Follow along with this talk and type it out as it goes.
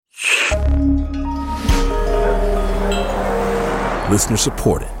Listener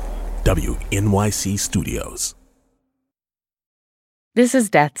supported. WNYC Studios. This is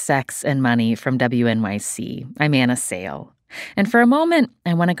Death, Sex, and Money from WNYC. I'm Anna Sale. And for a moment,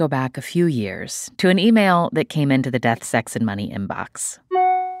 I want to go back a few years to an email that came into the Death, Sex, and Money inbox.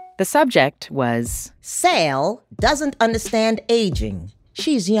 The subject was, Sale doesn't understand aging.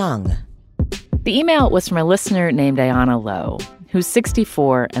 She's young. The email was from a listener named Ayana Lowe, who's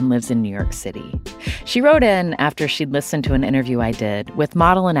 64 and lives in New York City. She wrote in after she'd listened to an interview I did with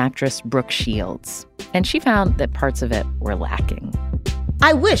model and actress Brooke Shields, and she found that parts of it were lacking.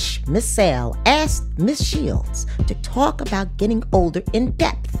 I wish Miss Sale asked Miss Shields to talk about getting older in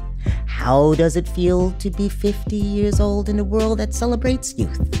depth. How does it feel to be 50 years old in a world that celebrates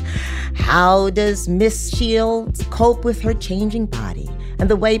youth? How does Miss Shields cope with her changing body and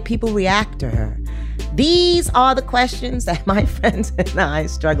the way people react to her? These are the questions that my friends and I are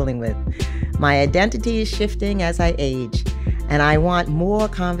struggling with. My identity is shifting as I age, and I want more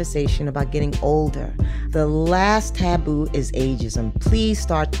conversation about getting older. The last taboo is ageism. Please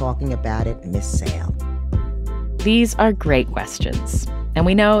start talking about it, Miss Sale. These are great questions, and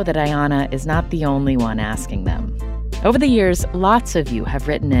we know that Ayana is not the only one asking them. Over the years, lots of you have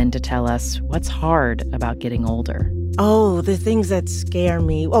written in to tell us what's hard about getting older. Oh, the things that scare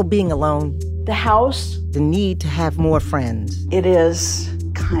me. Oh, being alone. The house. The need to have more friends. It is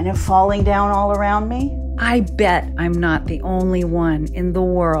kind of falling down all around me. I bet I'm not the only one in the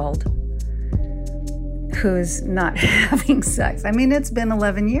world who's not having sex. I mean, it's been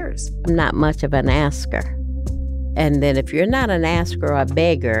 11 years. I'm not much of an asker. And then if you're not an asker or a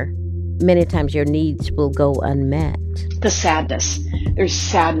beggar, many times your needs will go unmet. The sadness. There's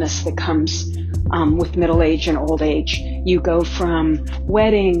sadness that comes with middle age and old age. You go from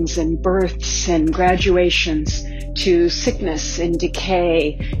weddings and births and graduations to sickness and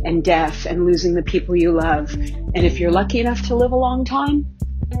decay and death and losing the people you love. And if you're lucky enough to live a long time,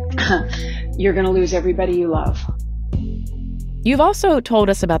 you're going to lose everybody you love. You've also told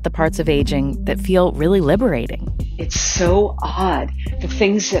us about the parts of aging that feel really liberating. It's so odd. The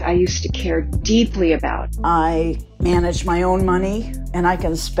things that I used to care deeply about. I manage my own money, and I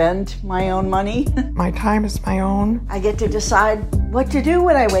can spend my own money. My time is my own. I get to decide what to do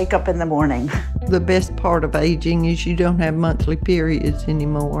when I wake up in the morning. The best part of aging is you don't have monthly periods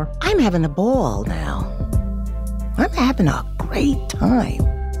anymore. I'm having a ball now. I'm having a great time.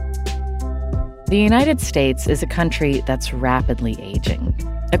 The United States is a country that's rapidly aging.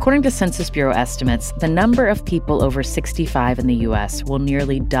 According to Census Bureau estimates, the number of people over 65 in the U.S. will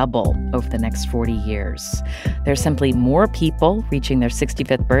nearly double over the next 40 years. There's simply more people reaching their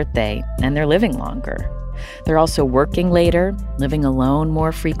 65th birthday, and they're living longer. They're also working later, living alone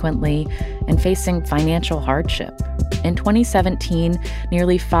more frequently, and facing financial hardship. In 2017,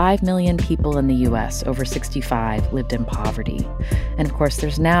 nearly 5 million people in the U.S. over 65 lived in poverty. And of course,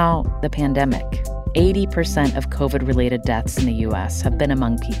 there's now the pandemic. 80% of COVID-related deaths in the U.S. have been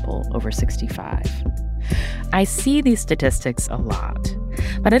among people over 65. I see these statistics a lot,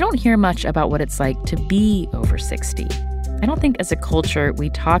 but I don't hear much about what it's like to be over 60. I don't think as a culture we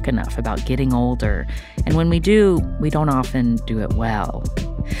talk enough about getting older, and when we do, we don't often do it well.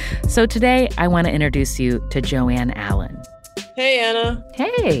 So today, I want to introduce you to Joanne Allen. Hey, Anna.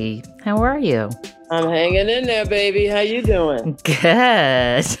 Hey, how are you? I'm hanging in there, baby. How you doing?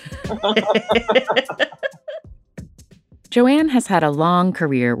 Good. Joanne has had a long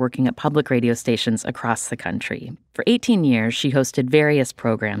career working at public radio stations across the country. For 18 years, she hosted various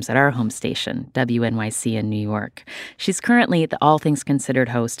programs at our home station, WNYC in New York. She's currently the All Things Considered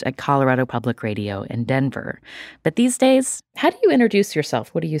host at Colorado Public Radio in Denver. But these days, how do you introduce yourself?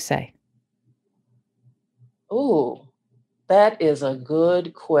 What do you say? Ooh, that is a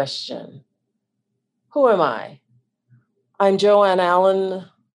good question. Who am I? I'm Joanne Allen,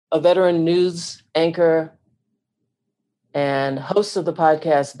 a veteran news anchor and host of the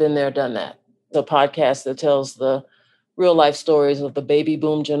podcast Been There, Done That. It's a podcast that tells the real life stories of the baby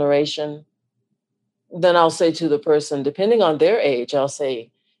boom generation. Then I'll say to the person, depending on their age, I'll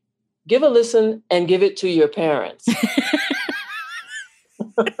say, give a listen and give it to your parents.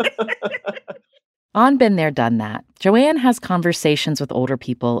 On Been There, Done That, Joanne has conversations with older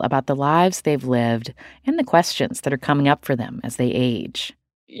people about the lives they've lived and the questions that are coming up for them as they age.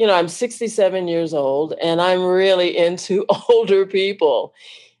 You know, I'm 67 years old, and I'm really into older people.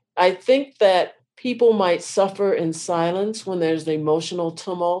 I think that people might suffer in silence when there's the emotional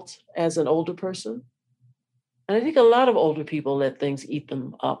tumult as an older person. And I think a lot of older people let things eat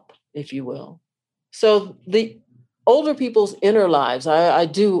them up, if you will. So the older people's inner lives, I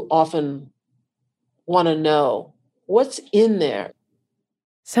do often want to know what's in there.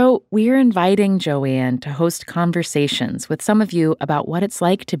 So we're inviting Joanne to host conversations with some of you about what it's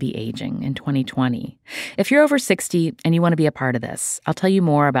like to be aging in 2020. If you're over 60 and you want to be a part of this, I'll tell you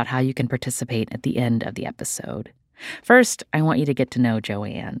more about how you can participate at the end of the episode. First, I want you to get to know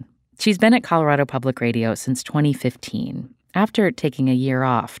Joanne. She's been at Colorado Public Radio since 2015, after taking a year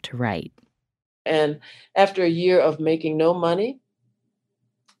off to write. And after a year of making no money,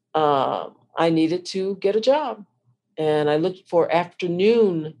 I needed to get a job. And I looked for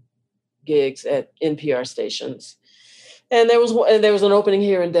afternoon gigs at NPR stations. And there was an opening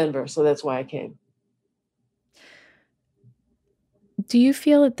here in Denver, so that's why I came. Do you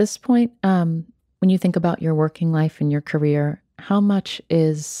feel at this point, when you think about your working life and your career, how much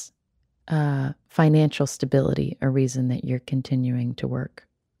is financial stability a reason that you're continuing to work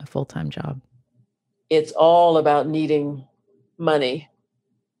a full-time job? It's all about needing money.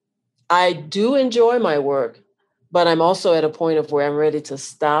 I do enjoy my work, but I'm also at a point of where I'm ready to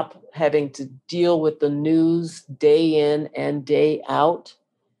stop having to deal with the news day in and day out.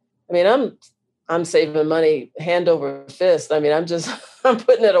 I mean, I'm saving money hand over fist. I mean, I'm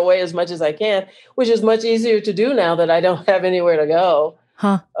putting it away as much as I can, which is much easier to do now that I don't have anywhere to go.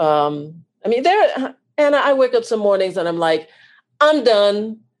 Huh. I mean, and I wake up some mornings and I'm like, I'm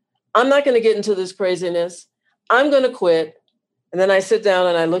done. I'm not going to get into this craziness. I'm going to quit. And then I sit down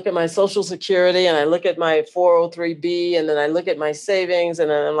and I look at my Social Security and I look at my 403B and then I look at my savings and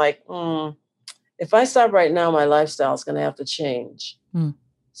then I'm like, if I stop right now, my lifestyle is going to have to change.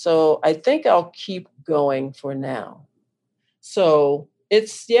 So I think I'll keep going for now. So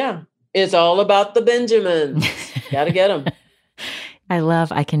it's all about the Benjamins. Got to get them.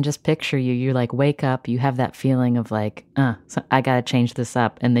 I can just picture you. You like wake up, you have that feeling of like, so I got to change this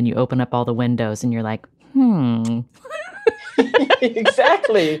up. And then you open up all the windows and you're like,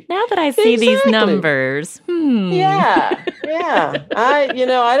 Exactly. Now that I see these numbers. Yeah. I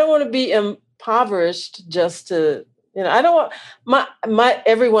don't want to be impoverished just to, I don't want my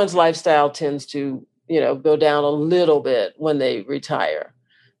everyone's lifestyle tends to, go down a little bit when they retire.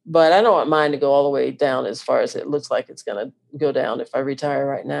 But I don't want mine to go all the way down as far as it looks like it's going to go down if I retire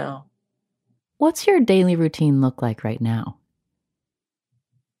right now. What's your daily routine look like right now?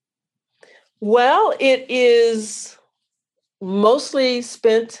 Well, it is mostly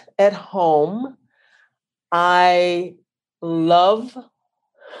spent at home. I love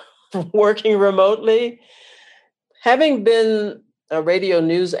working remotely. Having been a radio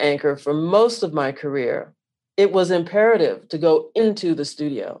news anchor for most of my career, it was imperative to go into the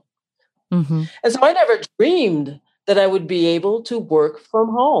studio. Mm-hmm. And so I never dreamed that I would be able to work from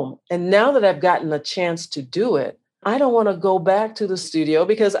home. And now that I've gotten a chance to do it, I don't want to go back to the studio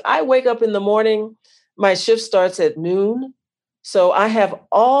because I wake up in the morning, my shift starts at noon. So I have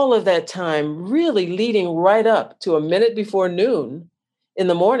all of that time really leading right up to a minute before noon in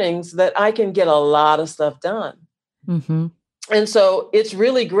the mornings that I can get a lot of stuff done. Mm-hmm. And so it's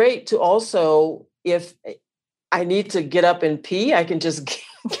really great to also, if I need to get up and pee, I can just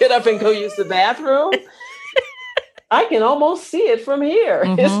get up and go use the bathroom. I can almost see it from here.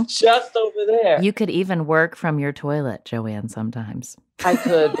 Mm-hmm. It's just over there. You could even work from your toilet, Joanne, sometimes. I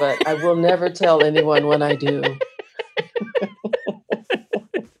could, but I will never tell anyone when I do.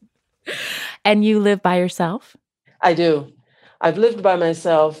 And you live by yourself? I do. I've lived by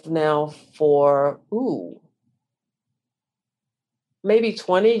myself now for, maybe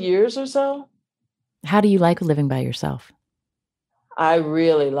 20 years or so. How do you like living by yourself? I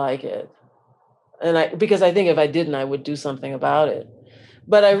really like it. And because I think if I didn't, I would do something about it.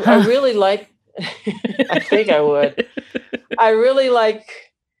 But I really like, I think I would. I really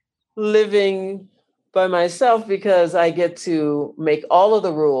like living by myself because I get to make all of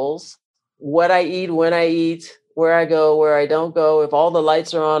the rules, what I eat, when I eat, where I go, where I don't go, if all the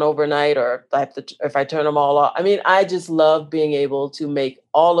lights are on overnight or if I turn them all off. I mean, I just love being able to make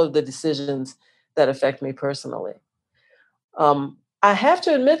all of the decisions that affect me personally. I have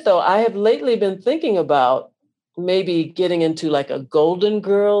to admit, though, I have lately been thinking about maybe getting into like a Golden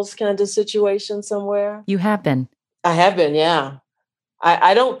Girls kind of situation somewhere. You have been? I have been, yeah.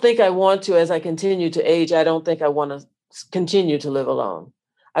 I don't think I want to, as I continue to age, I don't think I want to continue to live alone.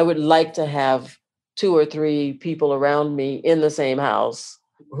 I would like to have 2 or 3 people around me in the same house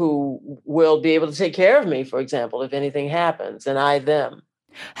who will be able to take care of me, for example, if anything happens, and I them.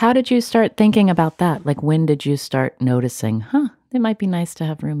 How did you start thinking about that? Like, when did you start noticing, it might be nice to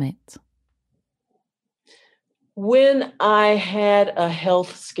have roommates? When I had a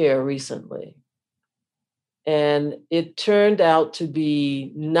health scare recently, and it turned out to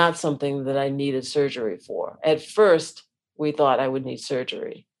be not something that I needed surgery for. At first, we thought I would need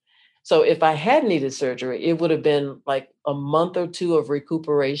surgery. So if I had needed surgery, it would have been like a month or two of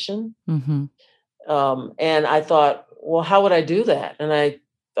recuperation. Mm-hmm. And I thought, well, how would I do that? And I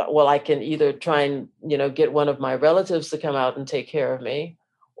thought, well, I can either try and, get one of my relatives to come out and take care of me,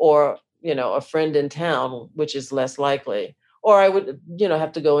 or, a friend in town, which is less likely, or I would,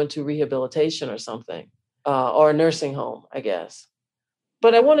 have to go into rehabilitation or something, or a nursing home, I guess.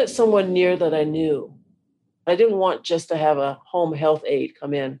 But I wanted someone near that I knew. I didn't want just to have a home health aide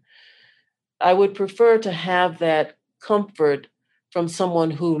come in. I would prefer to have that comfort from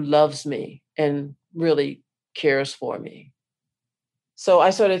someone who loves me and really cares for me. So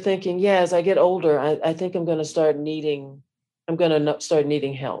I started thinking, as I get older, I think I'm going to start needing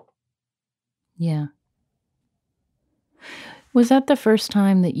help. Yeah. Was that the first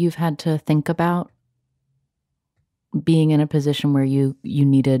time that you've had to think about being in a position where you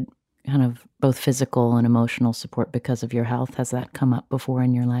needed kind of both physical and emotional support because of your health? Has that come up before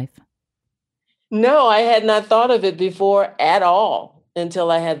in your life? No, I had not thought of it before at all until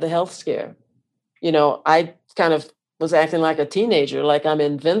I had the health scare. I kind of was acting like a teenager, like I'm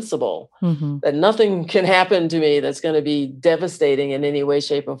invincible, that nothing can happen to me that's going to be devastating in any way,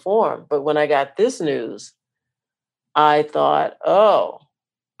 shape, or form. But when I got this news, I thought, oh,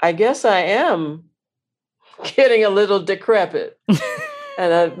 I guess I am getting a little decrepit.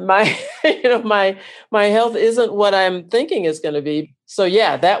 And my health isn't what I'm thinking it's going to be. So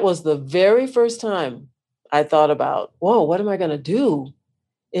that was the very first time I thought about, whoa, what am I going to do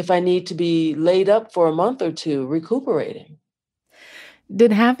if I need to be laid up for a month or two recuperating?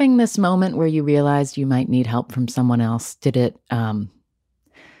 Did having this moment where you realized you might need help from someone else, did it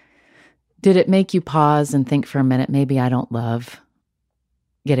make you pause and think for a minute, maybe I don't love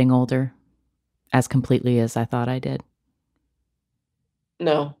getting older as completely as I thought I did?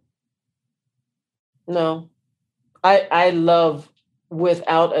 No. I love,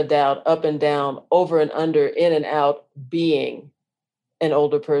 without a doubt, up and down, over and under, in and out, being an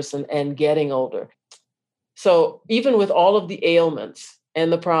older person and getting older. So even with all of the ailments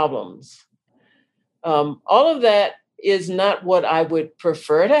and the problems, all of that is not what I would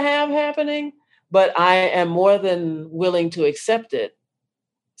prefer to have happening, but I am more than willing to accept it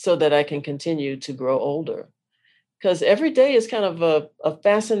so that I can continue to grow older. Because every day is kind of a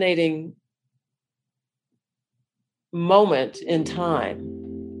fascinating moment in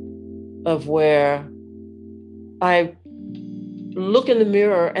time of where I look in the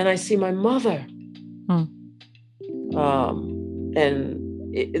mirror and I see my mother.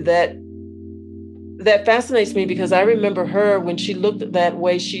 That fascinates me because I remember her when she looked that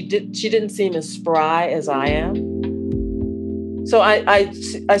way. She didn't seem as spry as I am. So I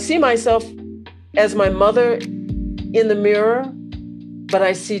see myself as my mother in the mirror, but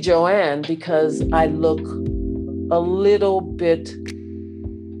I see Joanne because I look a little bit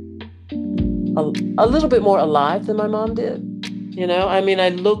more alive than my mom did. I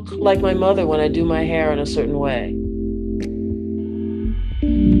look like my mother when I do my hair in a certain way.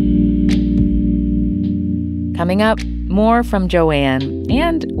 Coming up, more from Joanne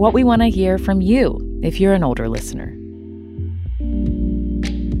and what we want to hear from you if you're an older listener.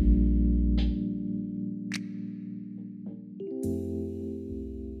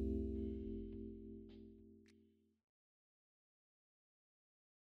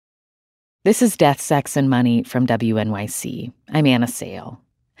 This is Death, Sex, and Money from WNYC. I'm Anna Sale.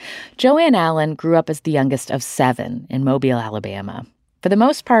 Joanne Allen grew up as the youngest of 7 in Mobile, Alabama. For the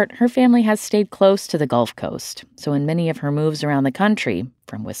most part, her family has stayed close to the Gulf Coast, so in many of her moves around the country,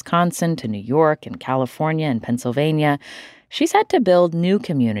 from Wisconsin to New York and California and Pennsylvania, she's had to build new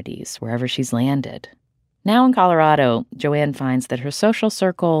communities wherever she's landed. Now in Colorado, Joanne finds that her social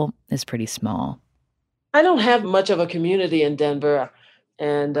circle is pretty small. I don't have much of a community in Denver.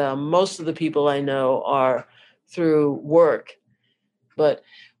 And most of the people I know are through work. But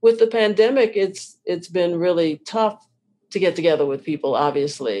with the pandemic, it's been really tough to get together with people,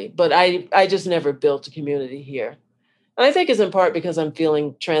 obviously. But I just never built a community here. And I think it's in part because I'm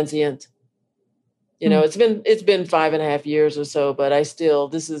feeling transient. It's been 5.5 years or so, but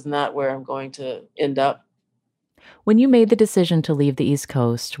this is not where I'm going to end up. When you made the decision to leave the East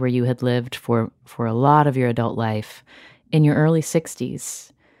Coast, where you had lived for a lot of your adult life, in your early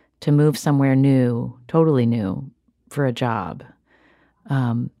 60s, to move somewhere new, totally new, for a job,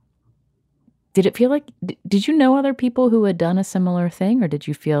 did it feel like, did you know other people who had done a similar thing, or did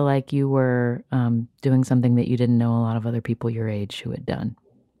you feel like you were doing something that you didn't know a lot of other people your age who had done?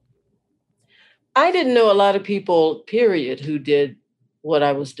 I didn't know a lot of people, period, who did what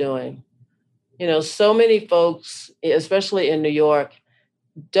I was doing. So many folks, especially in New York,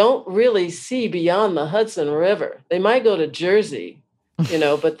 don't really see beyond the Hudson River. They might go to Jersey,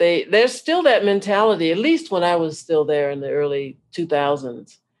 But there's still that mentality, at least when I was still there in the early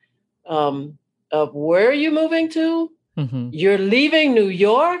 2000s, of where are you moving to? Mm-hmm. You're leaving New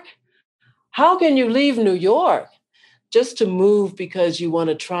York? How can you leave New York just to move because you want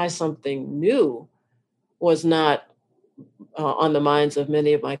to try something new? Was not on the minds of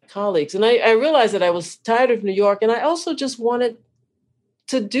many of my colleagues. And I realized that I was tired of New York, and I also just wanted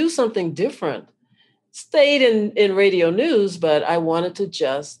to do something different. Stayed in radio news, but I wanted to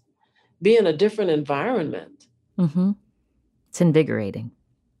just be in a different environment. Mm-hmm. It's invigorating.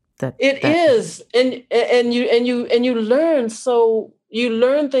 It is, and you learn. So you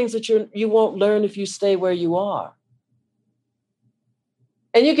learn things that you won't learn if you stay where you are,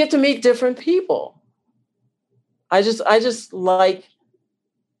 and you get to meet different people. I just like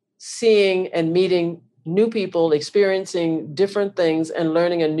seeing and meeting new people, experiencing different things, and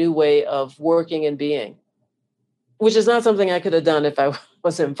learning a new way of working and being, which is not something I could have done if I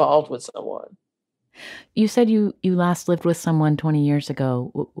was involved with someone. You said you last lived with someone 20 years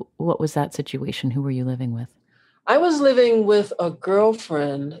ago. What was that situation? Who were you living with? I was living with a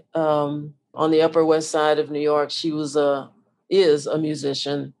girlfriend on the Upper West Side of New York. She is a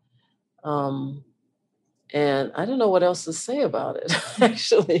musician. And I don't know what else to say about it,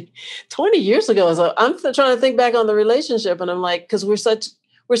 actually. 20 years ago, so I'm trying to think back on the relationship, and I'm like, because we're such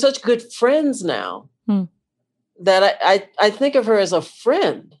good friends now that I think of her as a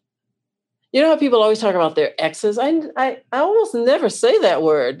friend. You know how people always talk about their exes? I almost never say that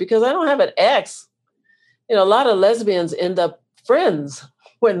word because I don't have an ex. A lot of lesbians end up friends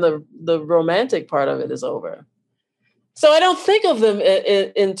when the romantic part of it is over. So I don't think of them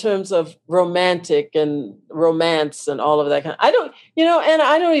in terms of romantic and romance and all of that kind. I don't, and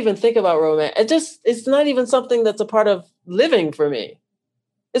I don't even think about romance. It's not even something that's a part of living for me.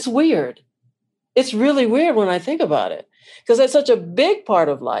 It's weird. It's really weird when I think about it because it's such a big part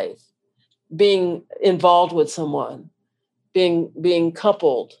of life, being involved with someone, being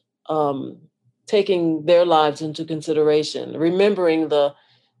coupled, taking their lives into consideration, remembering the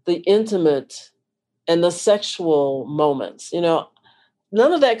intimate and the sexual moments.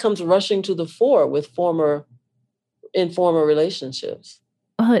 None of that comes rushing to the fore with former relationships.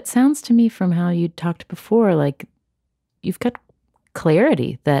 Well, it sounds to me from how you talked before, like you've got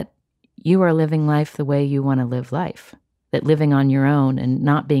clarity that you are living life the way you want to live life, that living on your own and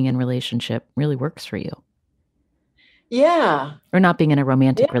not being in relationship really works for you. Yeah. Or not being in a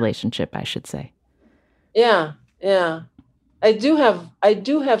romantic relationship, I should say. Yeah. Yeah. I do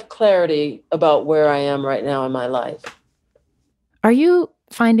have clarity about where I am right now in my life. Are you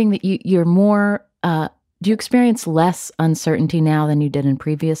finding that you're more, do you experience less uncertainty now than you did in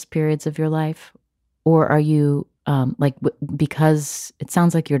previous periods of your life? Or are you, because it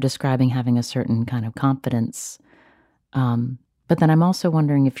sounds like you're describing having a certain kind of confidence. But then I'm also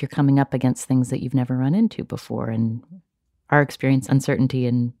wondering if you're coming up against things that you've never run into before and are experiencing uncertainty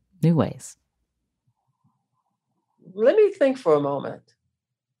in new ways. Let me think for a moment.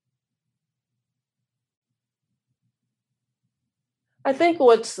 I think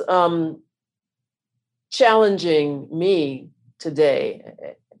what's challenging me today,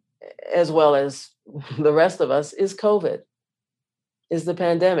 as well as the rest of us, is COVID, is the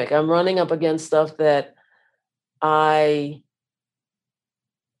pandemic. I'm running up against stuff that I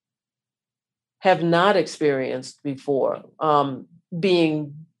have not experienced before,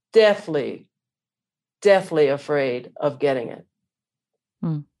 being deathly afraid of getting it.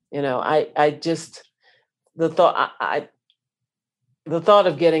 I just, the thought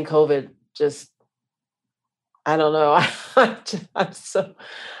of getting COVID just, I don't know.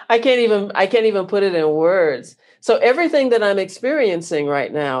 I can't even put it in words. So everything that I'm experiencing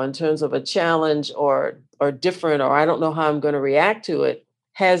right now in terms of a challenge or different, or I don't know how I'm going to react to it,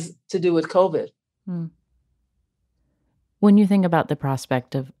 has to do with COVID. When you think about the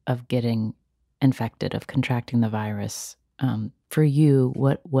prospect of getting infected, of contracting the virus, for you,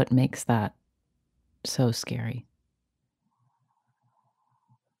 what makes that so scary?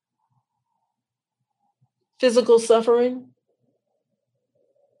 Physical suffering,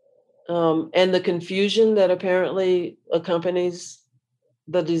 and the confusion that apparently accompanies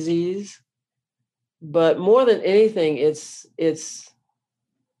the disease. But more than anything, it's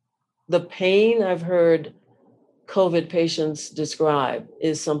the pain I've heard COVID patients describe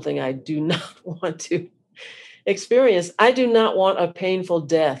is something I do not want to experience. I do not want a painful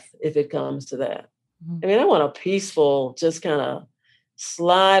death if it comes to that. I mean, I want a peaceful, just kind of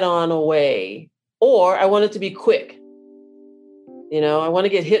slide on away, or I want it to be quick. I want to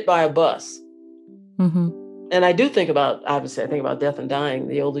get hit by a bus. And I do obviously I think about death and dying.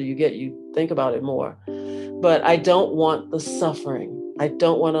 The older you get, you think about it more. But I don't want the suffering. I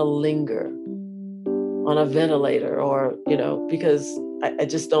don't want to linger on a ventilator or, because I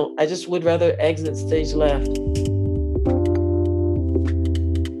just would rather exit stage left.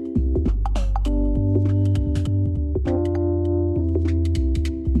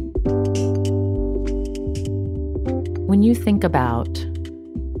 When you think about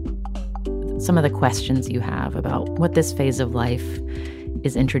some of the questions you have about what this phase of life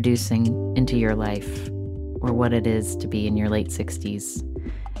is introducing into your life, or what it is to be in your late 60s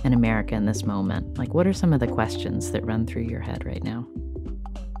in America in this moment, like, what are some of the questions that run through your head right now?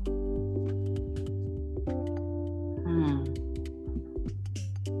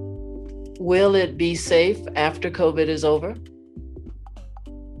 Will it be safe after COVID is over?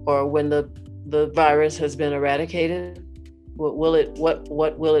 Or when the virus has been eradicated? What will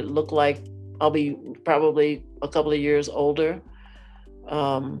it look like? I'll be probably a couple of years older.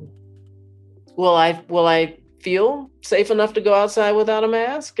 Will I feel safe enough to go outside without a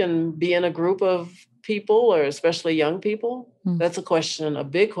mask and be in a group of people, or especially young people? That's a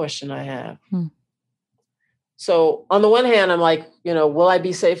big question I have. So on the one hand, I'm like, will I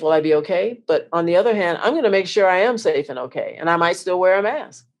be safe? Will I be okay? But on the other hand, I'm going to make sure I am safe and okay. And I might still wear a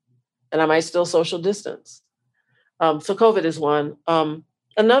mask, and I might still social distance. So COVID is one.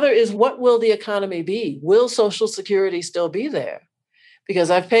 Another is, what will the economy be? Will Social Security still be there? Because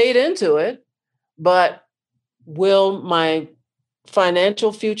I've paid into it, but will my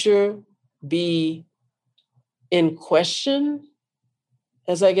financial future be in question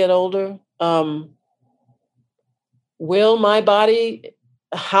as I get older? How will my body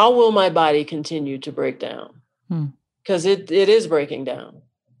continue to break down? Because it is breaking down.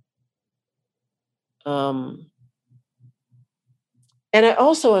 And I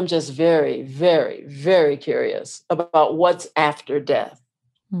also am just very, very, very curious about what's after death.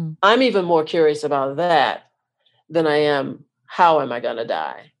 I'm even more curious about that than I am, how am I going to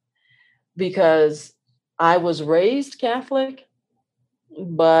die? Because I was raised Catholic,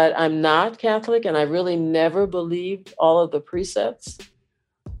 but I'm not Catholic, and I really never believed all of the precepts.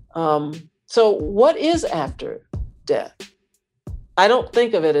 So what is after death? I don't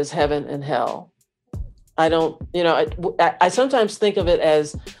think of it as heaven and hell. I don't, I sometimes think of it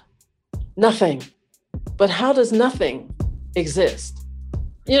as nothing, but how does nothing exist?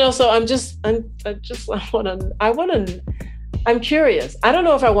 So I'm curious. I don't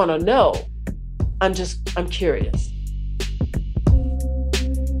know if I want to know. I'm curious.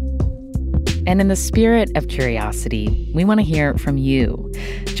 And in the spirit of curiosity, we want to hear from you.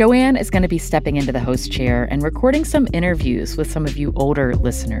 Joanne is going to be stepping into the host chair and recording some interviews with some of you older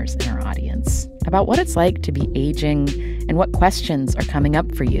listeners in our audience about what it's like to be aging and what questions are coming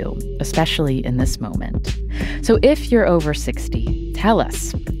up for you, especially in this moment. So if you're over 60, tell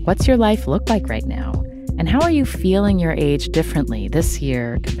us, what's your life look like right now? And how are you feeling your age differently this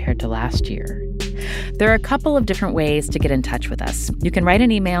year compared to last year? There are a couple of different ways to get in touch with us. You can write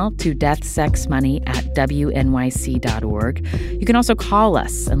an email to deathsexmoney@wnyc.org. You can also call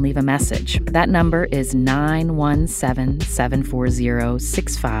us and leave a message. That number is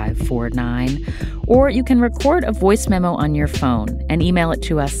 917-740-6549. Or you can record a voice memo on your phone and email it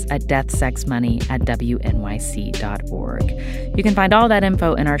to us at deathsexmoney@wnyc.org. You can find all that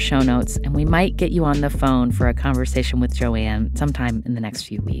info in our show notes, and we might get you on the phone for a conversation with Joanne sometime in the next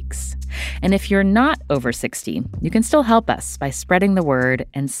few weeks. And if you're not over 60, you can still help us by spreading the word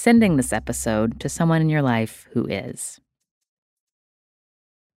and sending this episode to someone in your life who is.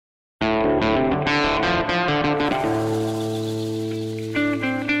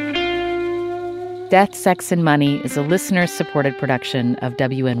 Death, Sex, and Money is a listener-supported production of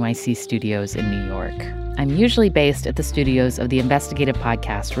WNYC Studios in New York. I'm usually based at the studios of the investigative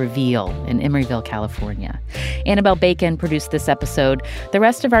podcast Reveal in Emeryville, California. Annabelle Bacon produced this episode. The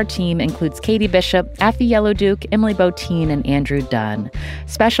rest of our team includes Katie Bishop, Affy Yellowduke, Emily Botine, and Andrew Dunn.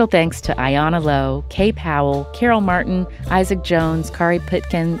 Special thanks to Ayanna Lowe, Kay Powell, Carol Martin, Isaac Jones, Kari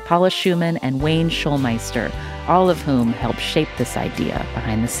Pitkin, Paula Schumann, and Wayne Schulmeister, all of whom helped shape this idea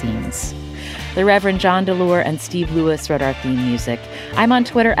behind the scenes. The Reverend John DeLure and Steve Lewis wrote our theme music. I'm on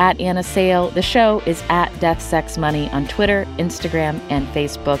Twitter at Anna Sale. The show is at Death, Sex, Money on Twitter, Instagram, and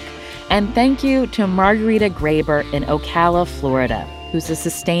Facebook. And thank you to Margarita Graber in Ocala, Florida, who's a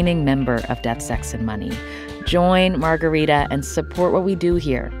sustaining member of Death, Sex, and Money. Join Margarita and support what we do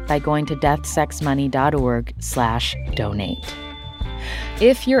here by going to deathsexmoney.org/donate.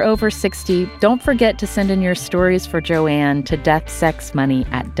 If you're over 60, don't forget to send in your stories for Joanne to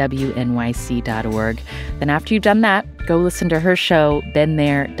deathsexmoney@wnyc.org. Then after you've done that, go listen to her show, Been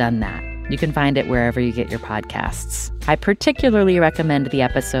There, Done That. You can find it wherever you get your podcasts. I particularly recommend the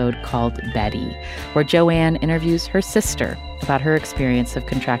episode called Betty, where Joanne interviews her sister about her experience of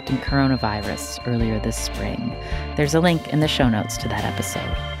contracting coronavirus earlier this spring. There's a link in the show notes to that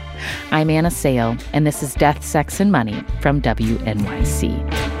episode. I'm Anna Sale, and this is Death, Sex, and Money from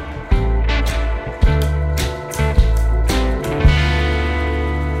WNYC.